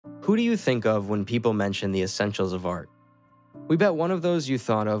Who do you think of when people mention the essentials of art? We bet one of those you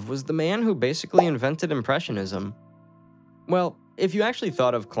thought of was the man who basically invented Impressionism. Well, if you actually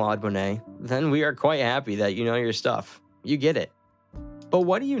thought of Claude Monet, then we are quite happy that you know your stuff. You get it. But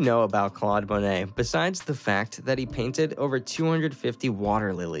what do you know about Claude Monet besides the fact that he painted over 250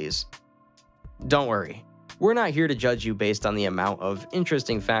 water lilies? Don't worry, we're not here to judge you based on the amount of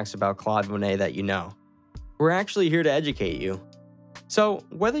interesting facts about Claude Monet that you know. We're actually here to educate you. So,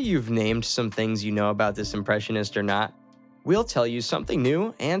 whether you've named some things you know about this impressionist or not, we'll tell you something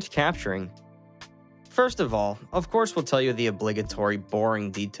new and capturing. First of all, of course we'll tell you the obligatory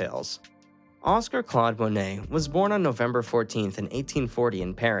boring details. Oscar Claude Monet was born on November 14th in 1840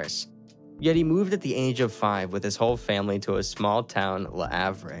 in Paris, yet he moved at the age of 5 with his whole family to a small town, Le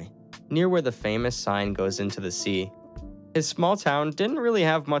Havre, near where the famous Seine goes into the sea. His small town didn't really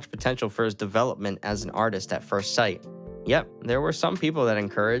have much potential for his development as an artist at first sight. Yep, there were some people that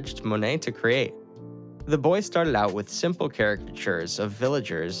encouraged Monet to create. The boy started out with simple caricatures of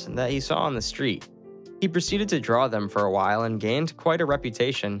villagers that he saw on the street. He proceeded to draw them for a while and gained quite a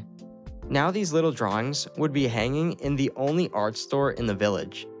reputation. Now these little drawings would be hanging in the only art store in the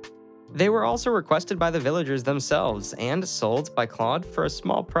village. They were also requested by the villagers themselves and sold by Claude for a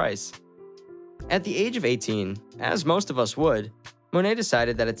small price. At the age of 18, as most of us would, Monet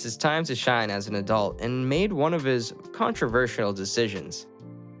decided that it's his time to shine as an adult and made one of his controversial decisions.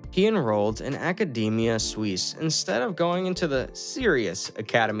 He enrolled in Academia Suisse instead of going into the serious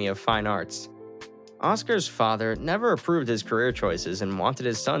Academy of Fine Arts. Oscar's father never approved his career choices and wanted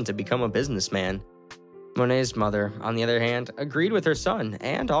his son to become a businessman. Monet's mother, on the other hand, agreed with her son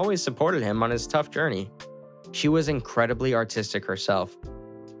and always supported him on his tough journey. She was incredibly artistic herself.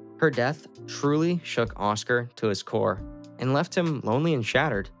 Her death truly shook Oscar to his core and left him lonely and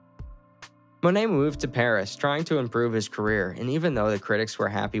shattered. Monet moved to Paris trying to improve his career, and even though the critics were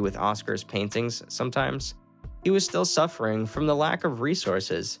happy with Oscar's paintings sometimes, he was still suffering from the lack of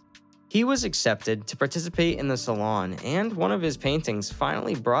resources. He was accepted to participate in the Salon, and one of his paintings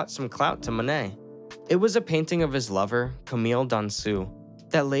finally brought some clout to Monet. It was a painting of his lover, Camille Dansu,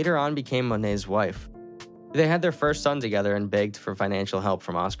 that later on became Monet's wife. They had their first son together and begged for financial help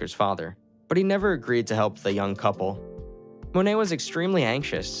from Oscar's father, but he never agreed to help the young couple. Monet was extremely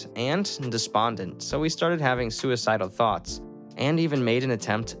anxious and despondent, so he started having suicidal thoughts, and even made an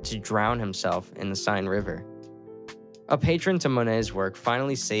attempt to drown himself in the Seine River. A patron to Monet's work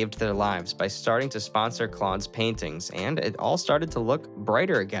finally saved their lives by starting to sponsor Claude's paintings, and it all started to look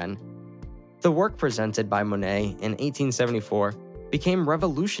brighter again. The work presented by Monet in 1874 became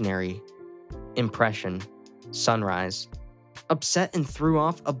revolutionary. Impression, Sunrise, upset and threw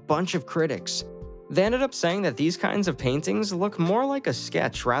off a bunch of critics. They ended up saying that these kinds of paintings look more like a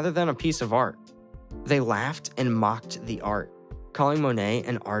sketch rather than a piece of art. They laughed and mocked the art, calling Monet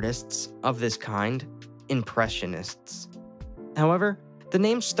and artists of this kind Impressionists. However, the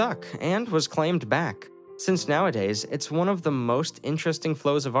name stuck and was claimed back, since nowadays it's one of the most interesting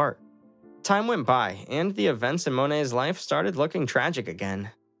flows of art. Time went by, and the events in Monet's life started looking tragic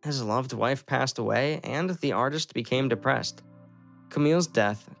again. His loved wife passed away, and the artist became depressed. Camille's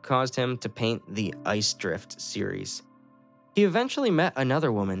death caused him to paint the Ice Drift series. He eventually met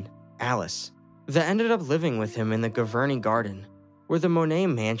another woman, Alice, that ended up living with him in the Gaverny Garden, where the Monet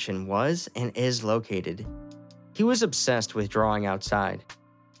mansion was and is located. He was obsessed with drawing outside.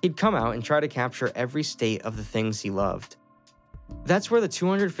 He'd come out and try to capture every state of the things he loved. That's where the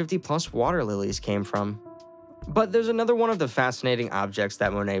 250 plus water lilies came from. But there's another one of the fascinating objects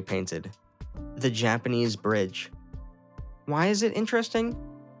that Monet painted, the Japanese bridge. Why is it interesting?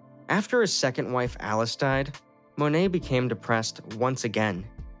 After his second wife Alice died, Monet became depressed once again.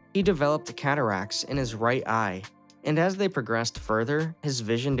 He developed cataracts in his right eye, and as they progressed further, his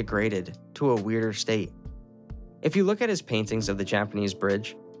vision degraded to a weirder state. If you look at his paintings of the Japanese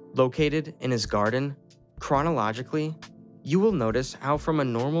bridge, located in his garden, chronologically, you will notice how from a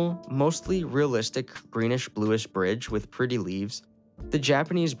normal, mostly realistic greenish-bluish bridge with pretty leaves, the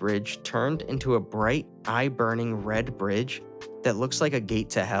Japanese bridge turned into a bright, eye-burning red bridge that looks like a gate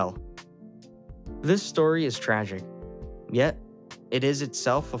to hell. This story is tragic, yet it is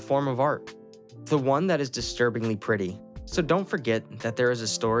itself a form of art, the one that is disturbingly pretty. So don't forget that there is a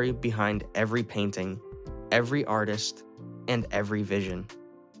story behind every painting, every artist, and every vision.